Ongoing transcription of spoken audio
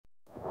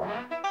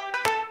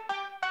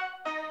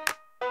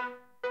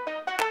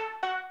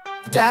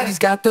Daddy's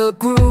got the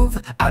groove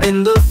out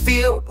in the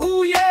field.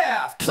 Ooh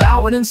yeah,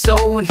 plowing and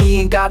sowing, he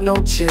ain't got no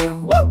chill.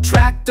 Woo!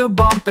 Tractor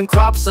bumping,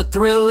 crops are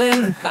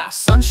thrilling.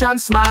 Sunshine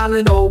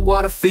smiling, oh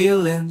what a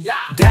feeling. Yeah.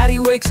 Daddy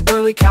wakes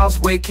early, cows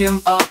wake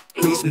him up.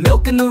 He's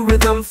milking the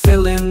rhythm,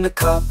 filling the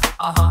cup.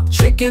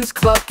 Chickens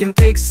clucking,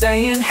 pigs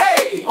saying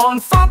hey. On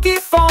Funky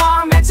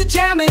Farm, it's a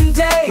jamming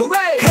day.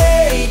 Hooray!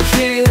 Hey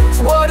kids,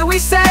 what do we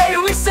say?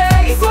 We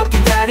say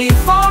Funky Daddy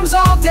farms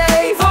all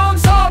day,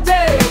 farms all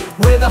day.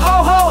 With a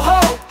ho ho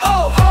ho,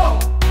 ho ho,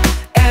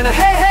 and a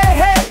hey hey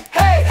hey,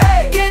 hey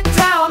hey. Get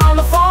down on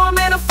the farm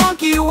in a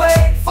funky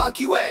way,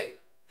 funky way.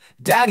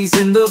 Daddy's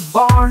in the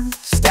barn,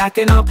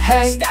 stacking up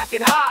hay,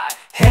 stacking high.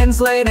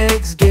 Hens laying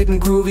eggs, getting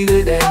groovy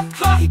today.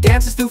 He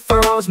dances through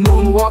furrows,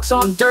 moonwalks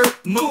on dirt.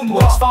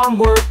 Moonwalks farm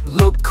work,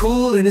 look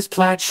cool in his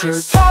plaid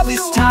shirt.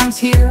 Harvest time's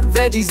here,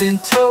 veggies in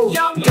tow.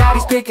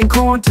 Daddy's picking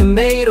corn,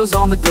 tomatoes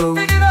on the go.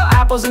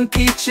 Apples and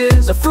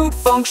peaches, a fruit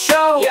funk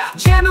show.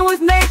 Jamming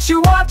with nature,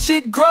 watch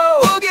it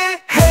grow.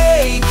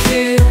 Hey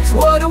kids,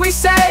 what do we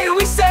say?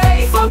 We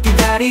say Funky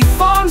Daddy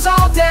farms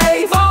all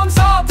day, farms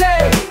all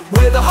day.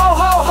 With a ho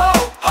ho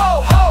ho,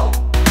 ho ho,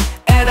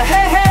 and a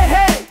hey hey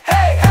hey,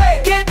 hey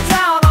hey. Get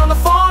down on the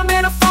farm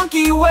in a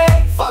funky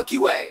way, funky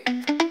way.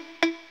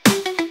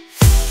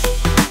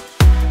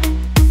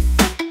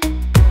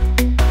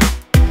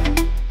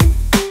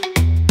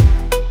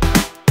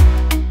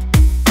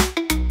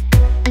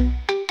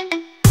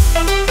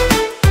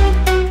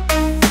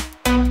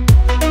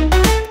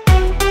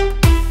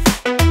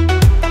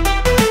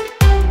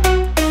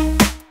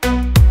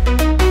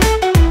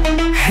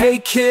 Hey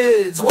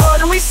kids, what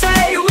do we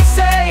say? We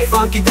say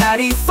Funky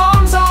Daddy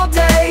farms all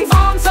day,